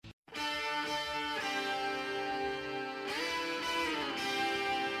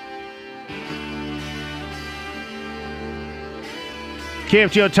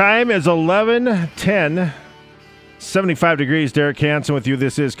KFGO time is 11:10, 75 degrees. Derek Hansen with you.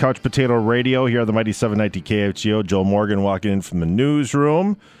 This is Couch Potato Radio here on the Mighty 790 KFGO. Joel Morgan walking in from the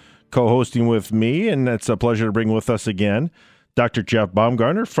newsroom, co-hosting with me, and it's a pleasure to bring with us again Dr. Jeff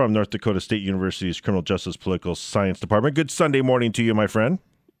Baumgartner from North Dakota State University's Criminal Justice Political Science Department. Good Sunday morning to you, my friend.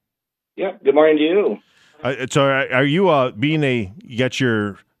 Yeah, good morning to you. So are you you got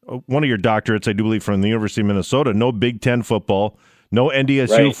your one of your doctorates, I do believe, from the University of Minnesota, no Big Ten football, no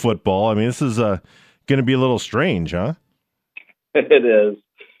NDSU football. I mean, this is going to be a little strange, huh? It is.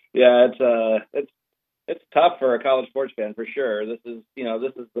 Yeah, it's tough for a college sports fan for sure. This is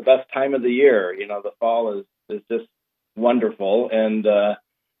the best time of the year. The fall is just wonderful, and I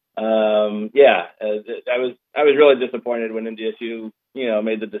was really disappointed when NDSU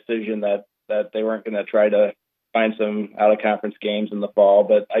made the decision that they weren't going to try to find some out of conference games in the fall,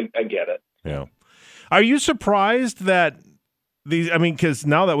 but I get it. Yeah. Are you surprised that because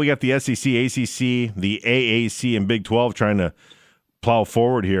now that we got the SEC, ACC, the AAC, and Big 12 trying to plow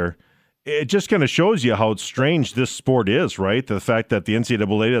forward here, it just kind of shows you how strange this sport is, right? The fact that the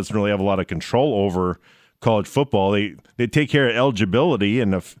NCAA doesn't really have a lot of control over college football. They take care of eligibility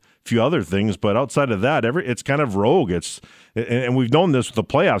and a few other things, but outside of that, it's kind of rogue. And we've known this with the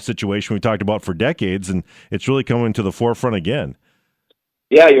playoff situation we talked about for decades, and it's really coming to the forefront again.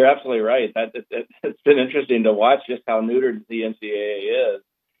 Yeah, you're absolutely right. It's been interesting to watch just how neutered the NCAA is,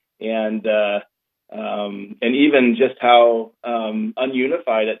 and even just how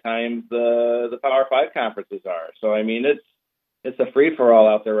ununified at times the Power Five conferences are. So I mean, it's a free for all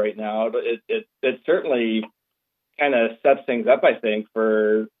out there right now. But it certainly kind of sets things up, I think,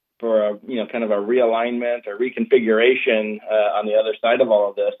 for a kind of a realignment or reconfiguration on the other side of all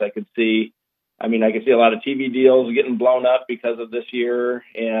of this. I could see a lot of TV deals getting blown up because of this year,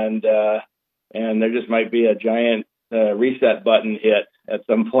 and there just might be a giant reset button hit at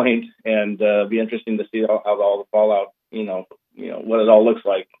some point, and be interesting to see how all the fallout, what it all looks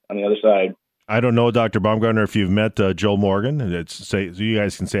like on the other side. I don't know, Dr. Baumgartner, if you've met Joel Morgan. So you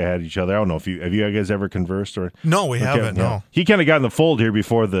guys can say hi to each other. I don't know if have you guys ever conversed or no, we haven't. Yeah. No, he kind of got in the fold here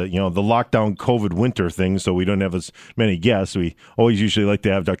before the the lockdown COVID winter thing, so we don't have as many guests. We always usually like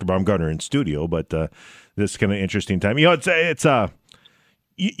to have Dr. Baumgartner in studio, but this is kind of interesting time. It's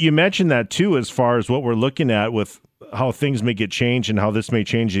you mentioned that too, as far as what we're looking at with how things may get changed and how this may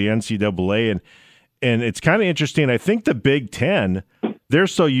change the NCAA, and it's kind of interesting. I think the Big Ten, they're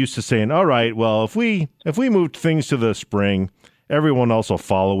so used to saying, all right, well, if we moved things to the spring, everyone else will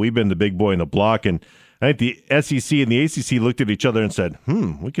follow. We've been the big boy in the block. And I think the SEC and the ACC looked at each other and said,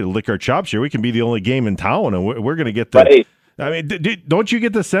 we could lick our chops here. We can be the only game in town, and we're going to get the right. I mean, don't you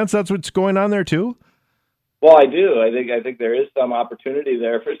get the sense that's what's going on there too? Well, I do. I think there is some opportunity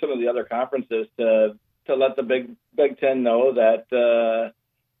there for some of the other conferences to let the Big Ten know that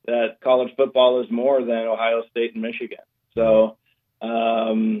college football is more than Ohio State and Michigan. So,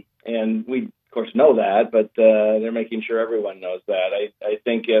 and we of course know that, but they're making sure everyone knows that. I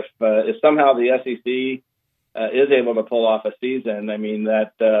think if somehow the SEC is able to pull off a season, I mean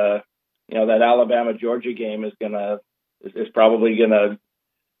that that Alabama Georgia game is probably gonna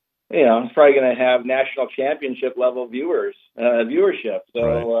have national championship level viewership.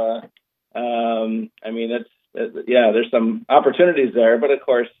 So I mean there's some opportunities there, but of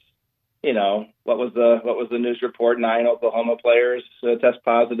course, what was the news report? 9 Oklahoma players test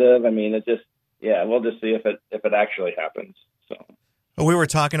positive. I mean, we'll just see if it actually happens. So we were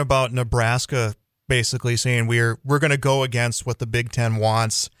talking about Nebraska basically saying we're going to go against what the Big Ten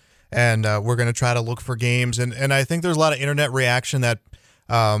wants, and we're going to try to look for games. And I think there's a lot of internet reaction that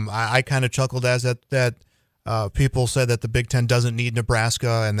I kind of chuckled as that people said that the Big Ten doesn't need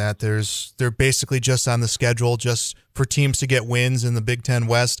Nebraska, and that they're basically just on the schedule just for teams to get wins in the Big Ten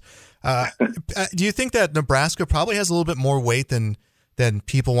West. Do you think that Nebraska probably has a little bit more weight than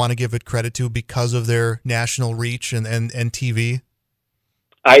people want to give it credit to because of their national reach and TV?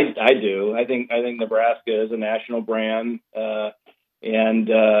 I do. I think Nebraska is a national brand, and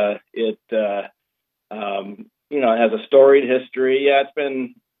it has a storied history. Yeah, it's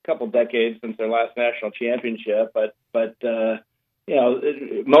been a couple decades since their last national championship, but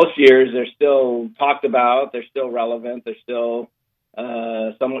most years they're still talked about. They're still relevant. They're still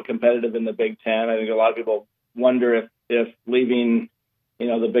somewhat competitive in the Big Ten. I think a lot of people wonder if leaving,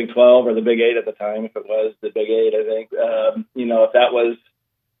 the Big 12 or the Big 8 at the time, if it was the Big 8, I think, if that was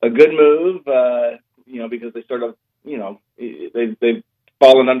a good move, because they sort of, they've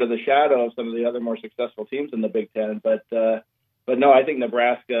fallen under the shadow of some of the other more successful teams in the Big Ten. But no, I think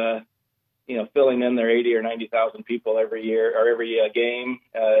Nebraska filling in their 80 or 90,000 people every year or every game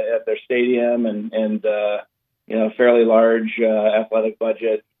at their stadium and fairly large athletic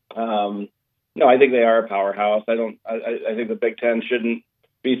budget. I think they are a powerhouse. I think the Big Ten shouldn't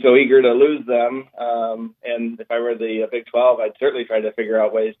be so eager to lose them. And if I were the Big 12, I'd certainly try to figure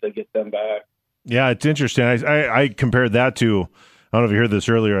out ways to get them back. Yeah, it's interesting. I compared that to, I don't know if you heard this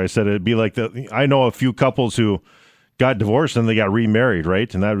earlier, I said it'd be like I know a few couples who got divorced and they got remarried,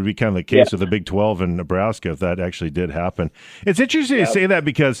 right? And that would be kind of the case with the Big 12 in Nebraska if that actually did happen. It's interesting to say that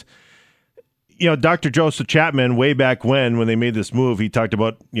because, Dr. Joseph Chapman, way back when they made this move, he talked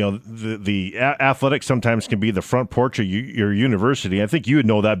about, the athletics sometimes can be the front porch of your university. I think you would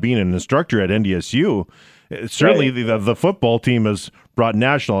know that being an instructor at NDSU. Certainly the football team has brought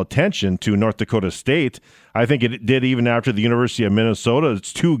national attention to North Dakota State. I think it did even after the University of Minnesota.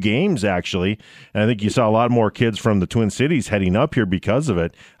 It's 2 games, actually. And I think you saw a lot more kids from the Twin Cities heading up here because of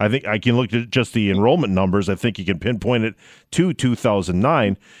it. I think I can look at just the enrollment numbers. I think you can pinpoint it to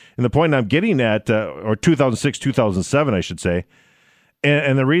 2009. And the point I'm getting at, or 2006, 2007, I should say.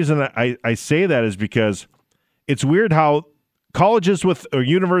 And the reason I say that is because it's weird how colleges or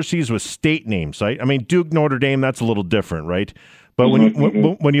universities with state names, right? I mean, Duke, Notre Dame, that's a little different, right? But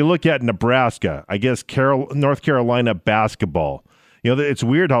when you look at Nebraska, I guess North Carolina basketball, it's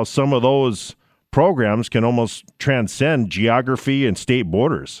weird how some of those programs can almost transcend geography and state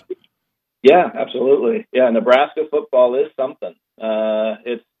borders. Yeah, absolutely. Yeah, Nebraska football is something.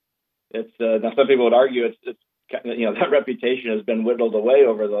 It's now some people would argue it's that reputation has been whittled away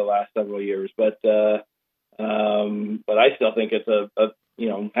over the last several years, but I still think it's a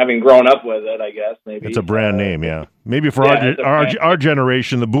having grown up with it, I guess maybe it's a brand name. Yeah, maybe for our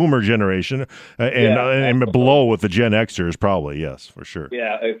generation, the Boomer generation, and below with the Gen Xers, probably yes, for sure.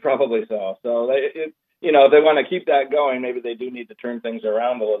 Yeah, probably so. So if they want to keep that going, maybe they do need to turn things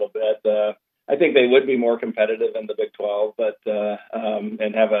around a little bit. I think they would be more competitive in the Big 12, but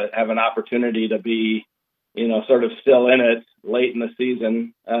and have an opportunity to be, sort of still in it late in the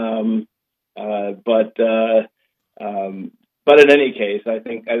season. But in any case, I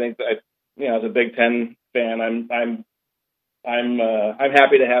think as a Big Ten fan, I'm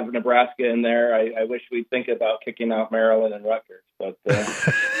happy to have Nebraska in there. I wish we'd think about kicking out Maryland and Rutgers, but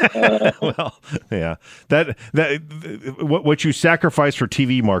well, yeah, that what you sacrifice for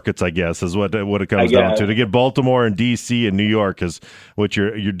TV markets, I guess, is what it comes down to. To get Baltimore and DC and New York is what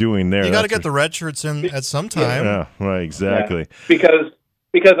you're doing there. You got to get the red shirts in at some time. Yeah, right, exactly. Yeah.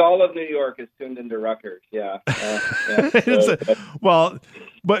 Because all of New York is tuned into Rutgers, Well,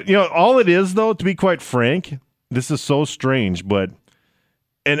 but all it is, though, to be quite frank, this is so strange.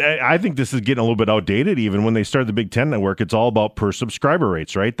 And I think this is getting a little bit outdated. Even when they started the Big Ten Network, it's all about per subscriber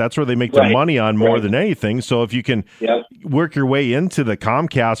rates, right? That's where they make their money on more than anything. So if you can work your way into the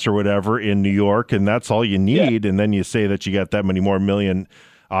Comcast or whatever in New York, and that's all you need, and then you say that you got that many more million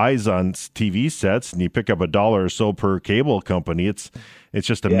eyes on TV sets, and you pick up $1 or so per cable company, it's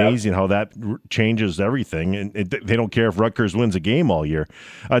just amazing how that changes everything. And they don't care if Rutgers wins a game all year.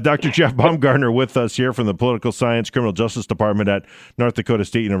 Dr. Jeff Baumgartner with us here from the Political Science Criminal Justice Department at North Dakota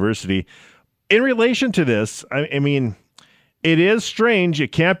State University. In relation to this, I mean, it is strange.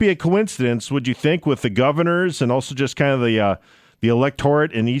 It can't be a coincidence, would you think, with the governors and also just kind of the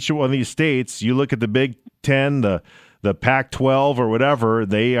electorate in each one of these states. You look at the Big Ten, the Pac-12 or whatever,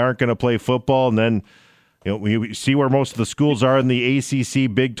 they aren't going to play football. And then we see where most of the schools are in the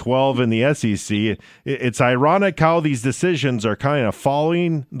ACC, Big 12, and the SEC. It's ironic how these decisions are kind of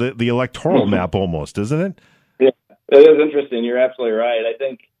following the electoral map almost, isn't it? Yeah, it is interesting. You're absolutely right. I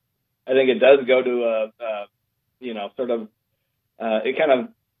think it does go to it kind of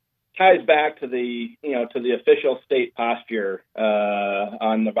ties back to the official state posture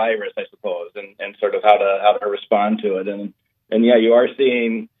on the virus, I suppose, and sort of how to respond to it. And you are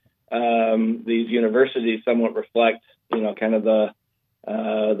seeing these universities somewhat reflect, kind of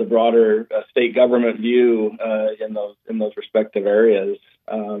the broader state government view in those respective areas.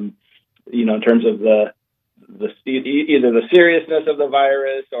 In terms of either the seriousness of the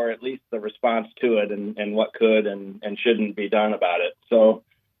virus or at least the response to it and what could and shouldn't be done about it. So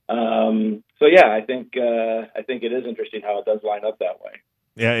I think it is interesting how it does line up that way.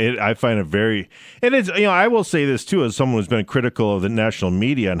 Yeah, I find it very, and it's, I will say this too, as someone who's been critical of the national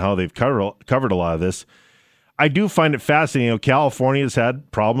media and how they've covered a lot of this. I do find it fascinating. California's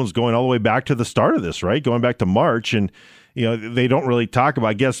had problems going all the way back to the start of this, right? Going back to March, and they don't really talk about,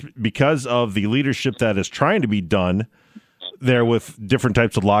 I guess, because of the leadership that is trying to be done there with different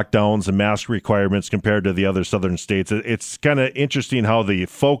types of lockdowns and mask requirements compared to the other southern states. It's kind of interesting how the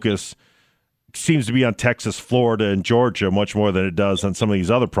focus seems to be on Texas, Florida, and Georgia much more than it does on some of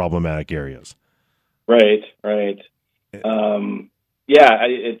these other problematic areas. Right. Yeah,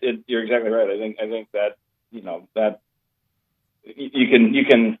 you're exactly right. I think that that you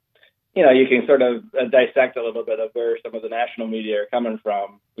can sort of dissect a little bit of where some of the national media are coming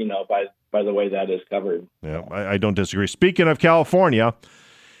from, by the way that is covered. Yeah, I don't disagree. Speaking of California,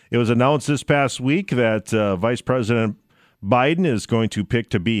 it was announced this past week that Vice President Biden is going to pick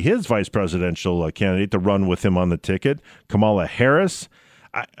to be his vice presidential candidate to run with him on the ticket, Kamala Harris.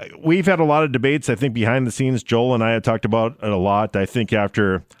 We've had a lot of debates, I think, behind the scenes. Joel and I had talked about it a lot. I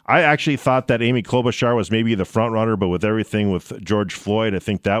actually thought that Amy Klobuchar was maybe the front runner, but with everything with George Floyd, I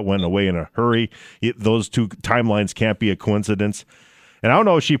think that went away in a hurry. Those two timelines can't be a coincidence. And I don't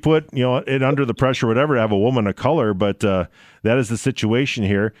know if she put it under the pressure, or whatever, to have a woman of color, but that is the situation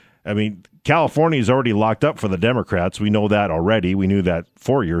here. I mean, California is already locked up for the Democrats. We know that already. We knew that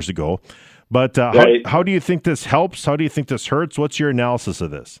 4 years ago. But right. How do you think this helps? How do you think this hurts? What's your analysis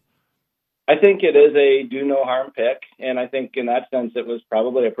of this? I think it is a do no harm pick, and I think in that sense it was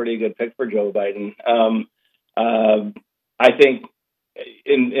probably a pretty good pick for Joe Biden. I think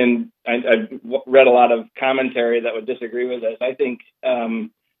I've read a lot of commentary that would disagree with this. I think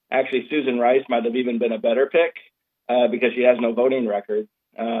actually Susan Rice might have even been a better pick because she has no voting record,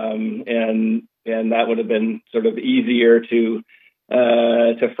 and that would have been sort of easier to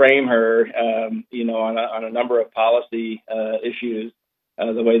frame her, on a number of policy issues,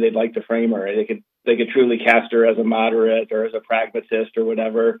 the way they'd like to frame her. They could truly cast her as a moderate or as a pragmatist or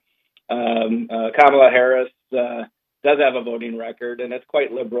whatever. Kamala Harris does have a voting record, and it's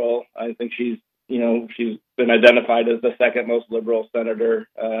quite liberal. I think she's been identified as the second most liberal senator,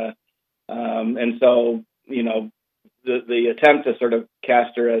 and so the attempt to sort of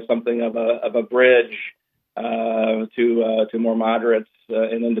cast her as something of a bridge to more moderates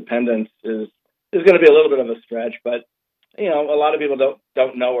and independents is going to be a little bit of a stretch, but a lot of people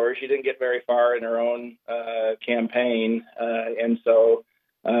don't know her. She didn't get very far in her own campaign, and so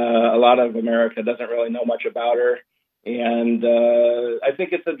a lot of America doesn't really know much about her. And I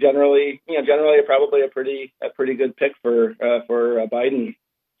think it's generally probably a pretty good pick for Biden.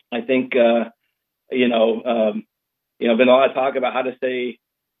 I think been a lot of talk about how to say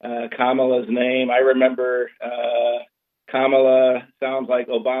Kamala's name. I remember Kamala sounds like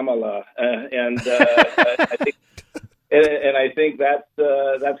Obama, and I think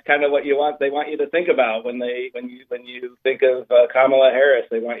that's kind of what you want. They want you to think about when you think of Kamala Harris.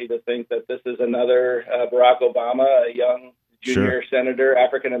 They want you to think that this is another Barack Obama, a young junior senator,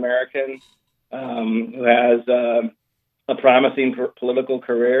 African American, who has a promising political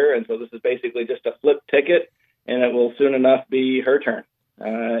career, and so this is basically just a flip ticket, and it will soon enough be her turn.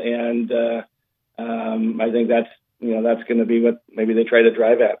 I think that's going to be what maybe they try to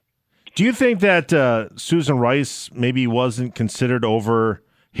drive at. Do you think that Susan Rice maybe wasn't considered over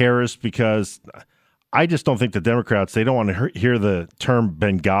Harris because I just don't think the Democrats, they don't want to hear the term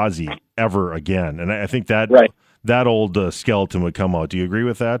Benghazi ever again. And I think that that old skeleton would come out. Do you agree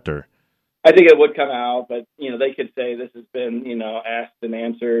with that? Or I think it would come out, but they could say this has been asked and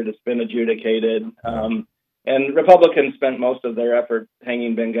answered. It's been adjudicated. And Republicans spent most of their effort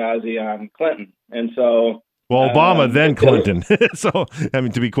hanging Benghazi on Clinton. And so... Well, Obama, then Clinton. So, I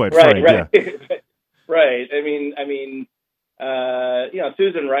mean, to be quite frank, right. Yeah. Right. I mean,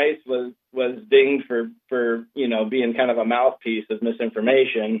 Susan Rice was dinged for being kind of a mouthpiece of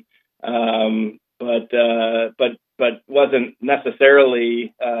misinformation, but wasn't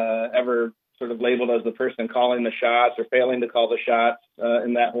necessarily ever sort of labeled as the person calling the shots or failing to call the shots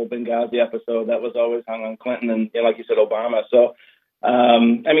in that whole Benghazi episode. That was always hung on Clinton and, like you said, Obama. So,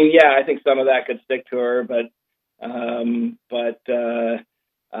 I think some of that could stick to her, but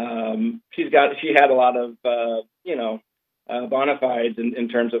she had a lot of, bona fides in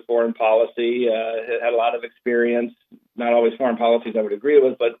terms of foreign policy, had a lot of experience, not always foreign policies I would agree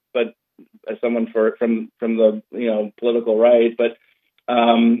with, but as someone from the, political right, but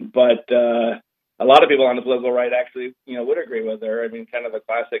a lot of people on the political right actually, would agree with her. I mean, kind of the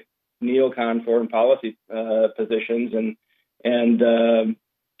classic neocon foreign policy, positions.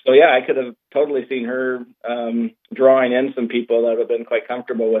 So I could have totally seen her drawing in some people that have been quite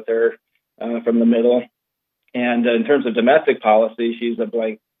comfortable with her from the middle. And in terms of domestic policy, she's a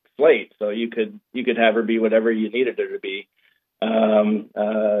blank slate. So you could have her be whatever you needed her to be. And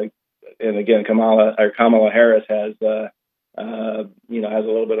again, Kamala Harris has has a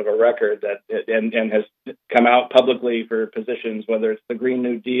little bit of a record that and has come out publicly for positions, whether it's the Green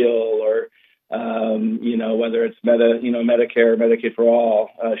New Deal or whether it's Medicare, Medicaid for all.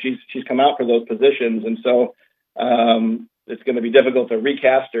 She's come out for those positions, and so it's going to be difficult to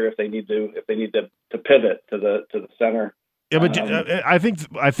recast her if they need to pivot to the center. Yeah, but I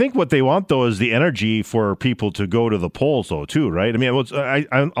think what they want though is the energy for people to go to the polls though too, right? I mean,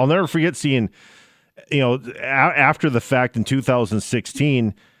 I'll never forget seeing, after the fact in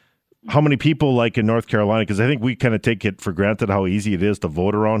 2016, how many people like in North Carolina, because I think we kind of take it for granted how easy it is to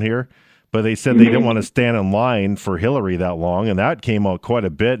vote around here. But they said they didn't want to stand in line for Hillary that long, and that came out quite a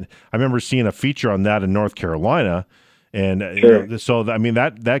bit. I remember seeing a feature on that in North Carolina, and sure. So I mean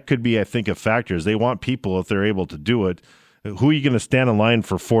that could be, I think, a factor. Is they want people, if they're able to do it, who are you going to stand in line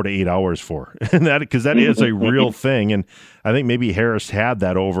for 4 to 8 hours for? And because that is a real thing, and I think maybe Harris had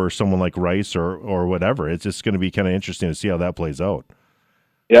that over someone like Rice or whatever. It's just going to be kind of interesting to see how that plays out.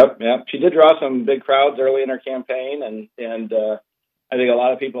 Yep. She did draw some big crowds early in her campaign, and I think a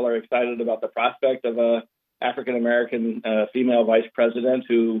lot of people are excited about the prospect of a African American female vice president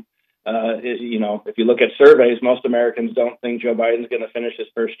who, if you look at surveys, most Americans don't think Joe Biden's going to finish his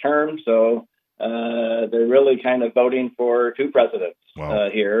first term. So they're really kind of voting for two presidents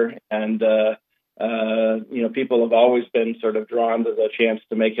here. And, people have always been sort of drawn to the chance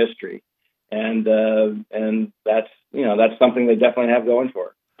to make history. And that's something they definitely have going for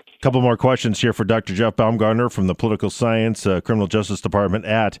it. Couple more questions here for Dr. Jeff Baumgartner from the Political Science Criminal Justice Department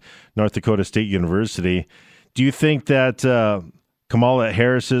at North Dakota State University. Do you think that Kamala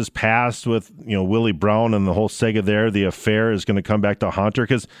Harris's past with Willie Brown and the whole saga there, the affair, is going to come back to haunt her?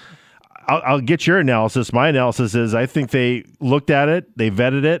 Because I'll get your analysis. My analysis is I think they looked at it, they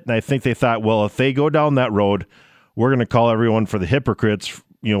vetted it, and I think they thought, well, if they go down that road, we're going to call everyone for the hypocrites,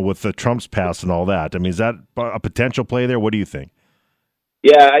 with the Trump's past and all that. I mean, is that a potential play there? What do you think?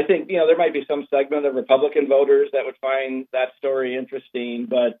 Yeah, I think, there might be some segment of Republican voters that would find that story interesting.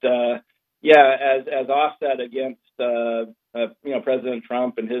 But, as offset against, President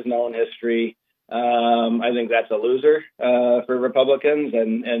Trump and his known history, I think that's a loser for Republicans.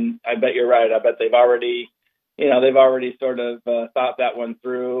 And I bet you're right. I bet they've already sort of thought that one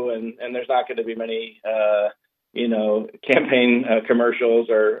through. And there's not going to be many, campaign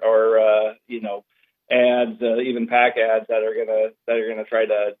commercials or ads, even PAC ads that are gonna try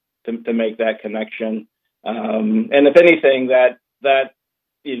to make that connection. And if anything, that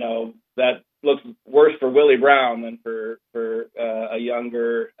looks worse for Willie Brown than for a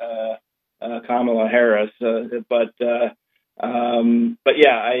younger Kamala Harris. But yeah,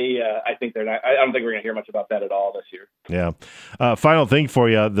 I think they're not. I don't think we're gonna hear much about that at all this year. Yeah. Final thing for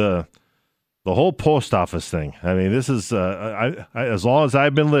you, the whole post office thing. I mean, this is as long as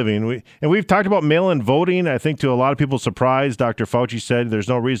I've been living, we've talked about mail-in voting. I think to a lot of people's surprise, Dr. Fauci said there's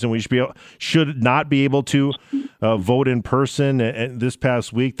no reason we should not be able to vote in person. And this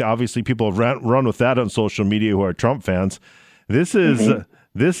past week, obviously, people have run with that on social media who are Trump fans. This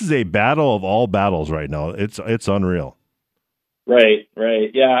is a battle of all battles right now. It's unreal. Right.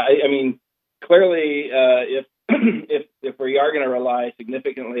 Yeah, I mean, clearly, if we are going to rely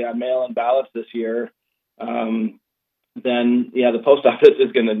significantly on mail-in ballots this year, then the post office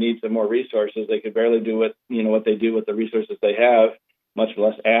is going to need some more resources. They could barely do what they do with the resources they have, much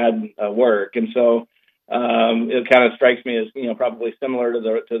less add work. And so it kind of strikes me as probably similar to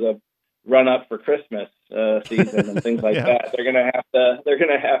the run up for Christmas season and things like that. They're going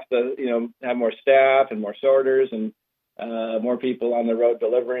to have to have more staff and more sorters and more people on the road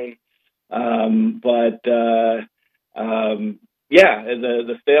delivering.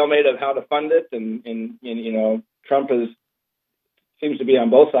 The stalemate of how to fund it, and Trump seems to be on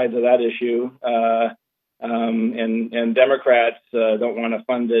both sides of that issue, and Democrats don't want to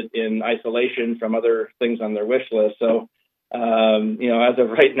fund it in isolation from other things on their wish list. So, as of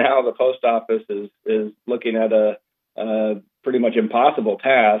right now, the post office is looking at a pretty much impossible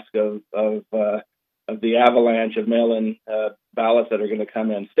task of the avalanche of mail-in ballots that are going to come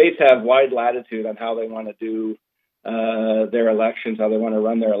in. States have wide latitude on how they want to do their elections, how they want to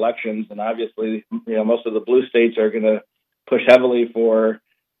run their elections, and obviously, most of the blue states are going to push heavily for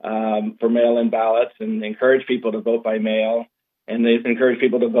mail-in ballots and encourage people to vote by mail, and they encourage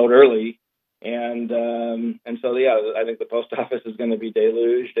people to vote early. And so I think the post office is going to be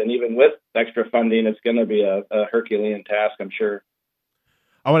deluged, and even with extra funding, it's going to be a Herculean task, I'm sure.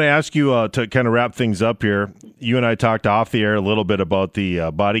 I want to ask you to kind of wrap things up here. You and I talked off the air a little bit about the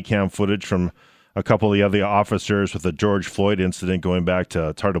body cam footage from a couple of the other officers with the George Floyd incident going back to,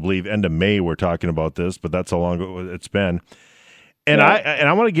 it's hard to believe, end of May we're talking about this, but that's how long it's been. And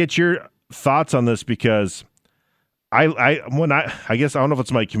I want to get your thoughts on this because I guess I don't know if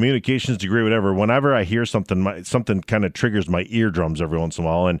it's my communications degree or whatever. Whenever I hear something kind of triggers my eardrums every once in a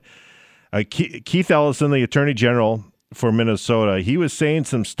while. And Keith Ellison, the Attorney General, for Minnesota, he was saying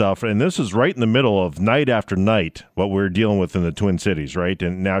some stuff, and this is right in the middle of night after night, what we're dealing with in the Twin Cities, right?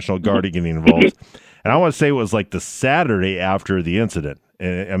 And National Guard getting involved. And I want to say it was like the Saturday after the incident.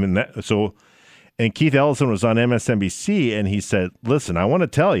 And I mean, and Keith Ellison was on MSNBC, and he said, listen, I want to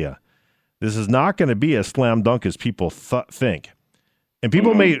tell you, this is not going to be as slam dunk as people think. And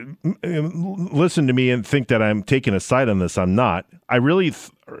people may listen to me and think that I'm taking a side on this. I'm not. I really,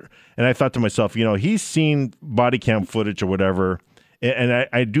 and I thought to myself, he's seen body cam footage or whatever, and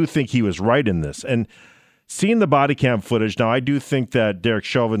I do think he was right in this. And seeing the body cam footage, now I do think that Derek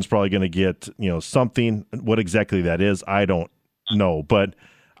Chauvin's probably going to get, something. What exactly that is, I don't know. But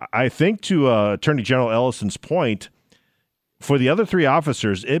I think to Attorney General Ellison's point, for the other three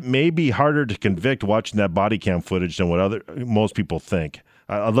officers, it may be harder to convict watching that body cam footage than what most people think.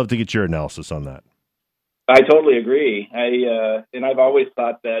 I'd love to get your analysis on that. I totally agree. And I've always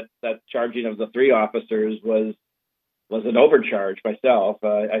thought that charging of the three officers was an overcharge myself.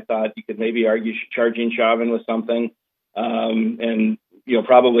 I thought you could maybe argue charging Chauvin with something, and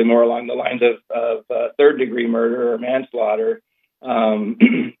probably more along the lines of third degree murder or manslaughter.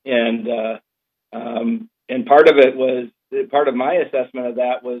 And part of my assessment of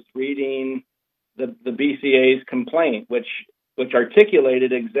that was reading the BCA's complaint, which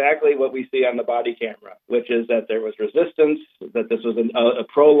articulated exactly what we see on the body camera, which is that there was resistance, that this was a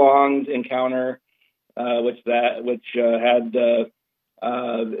prolonged encounter, which had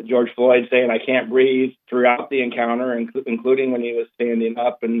George Floyd saying, "I can't breathe" throughout the encounter, including when he was standing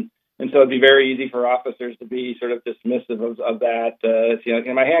up, and so it'd be very easy for officers to be sort of dismissive of that.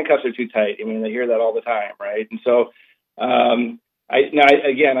 My handcuffs are too tight. I mean, they hear that all the time, right? And so.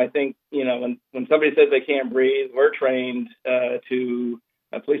 I think, when somebody says they can't breathe, we're trained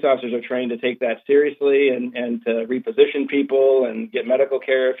police officers are trained to take that seriously and to reposition people and get medical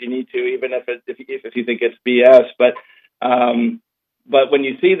care if you need to, even if you think it's BS. But when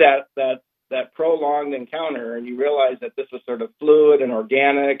you see that prolonged encounter and you realize that this was sort of fluid and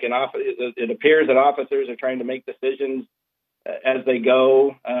organic, and it appears that officers are trying to make decisions as they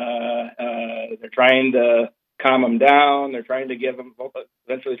go. They're trying to calm them down. They're trying to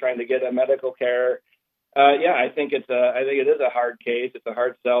eventually trying to get a medical care. I think it is a hard case. It's a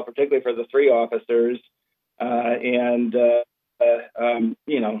hard sell, particularly for the three officers.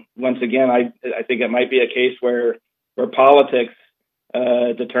 Once again, I think it might be a case where politics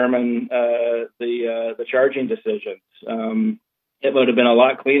determine the charging decisions. It would have been a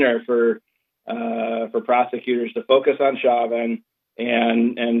lot cleaner for prosecutors to focus on Chauvin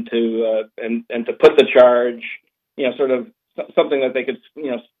and to put the charge, sort of something that they could,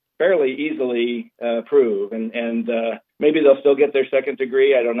 fairly easily prove, and maybe they'll still get their second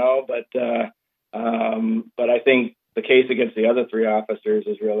degree. I don't know, but I think the case against the other three officers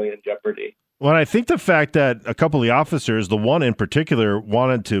is really in jeopardy. Well, I think the fact that a couple of the officers, the one in particular,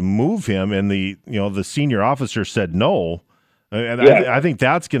 wanted to move him, and the senior officer said no. And I think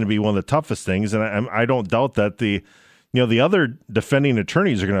that's going to be one of the toughest things, and I don't doubt that the other defending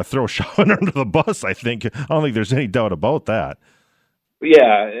attorneys are going to throw Chauvin under the bus. I don't think there's any doubt about that.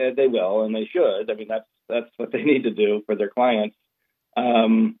 Yeah, they will, and they should. I mean, that's what they need to do for their clients.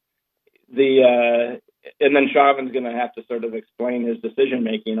 And then Chauvin's going to have to sort of explain his decision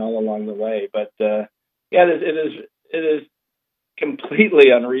making all along the way. But it is completely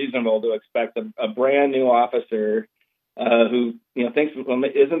unreasonable to expect a brand new officer who thinks, well,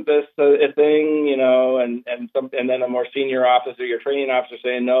 isn't this a thing, and then a more senior officer, your training officer,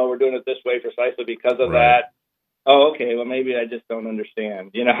 saying, no, we're doing it this way precisely because of that. Oh, okay. Well, maybe I just don't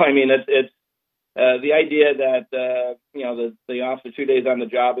understand. I mean, it's the idea that the officer 2 days on the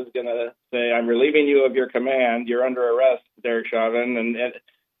job is going to say, I'm relieving you of your command. You're under arrest, Derek Chauvin, and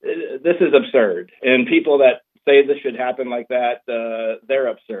this is absurd. And people that say this should happen like that, they're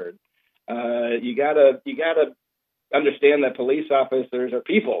absurd. You gotta understand that police officers are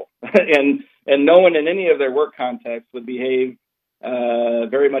people, and no one in any of their work contexts would behave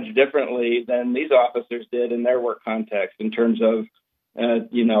very much differently than these officers did in their work context, in terms of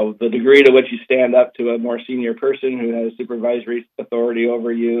the degree to which you stand up to a more senior person who has supervisory authority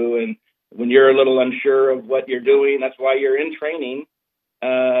over you. And when you're a little unsure of what you're doing, that's why you're in training,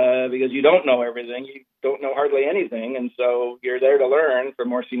 because you don't know everything. You don't know hardly anything. And so you're there to learn from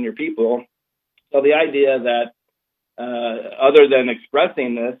more senior people. So the idea that other than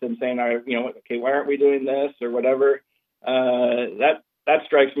expressing this and saying, okay, why aren't we doing this or whatever, that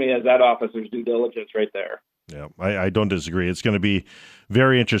strikes me as that officer's due diligence right there. Yeah, I don't disagree. It's going to be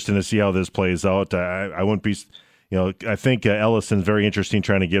very interesting to see how this plays out. I wouldn't be, I think Ellison's very interesting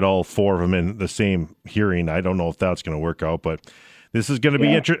trying to get all four of them in the same hearing. I don't know if that's going to work out, but This is going to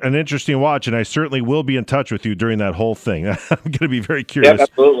be an interesting watch, and I certainly will be in touch with you during that whole thing. I'm going to be very curious. Yeah,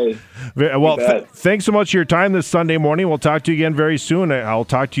 absolutely. Well, thanks so much for your time this Sunday morning. We'll talk to you again very soon. I'll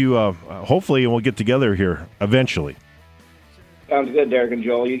talk to you hopefully, and we'll get together here eventually. Sounds good, Derek and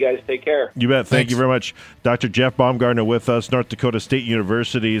Joel. You guys take care. You bet. Thank you very much. Dr. Jeff Baumgartner with us, North Dakota State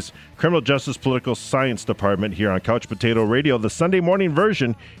University's Criminal Justice Political Science Department here on Couch Potato Radio, the Sunday morning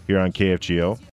version here on KFGO.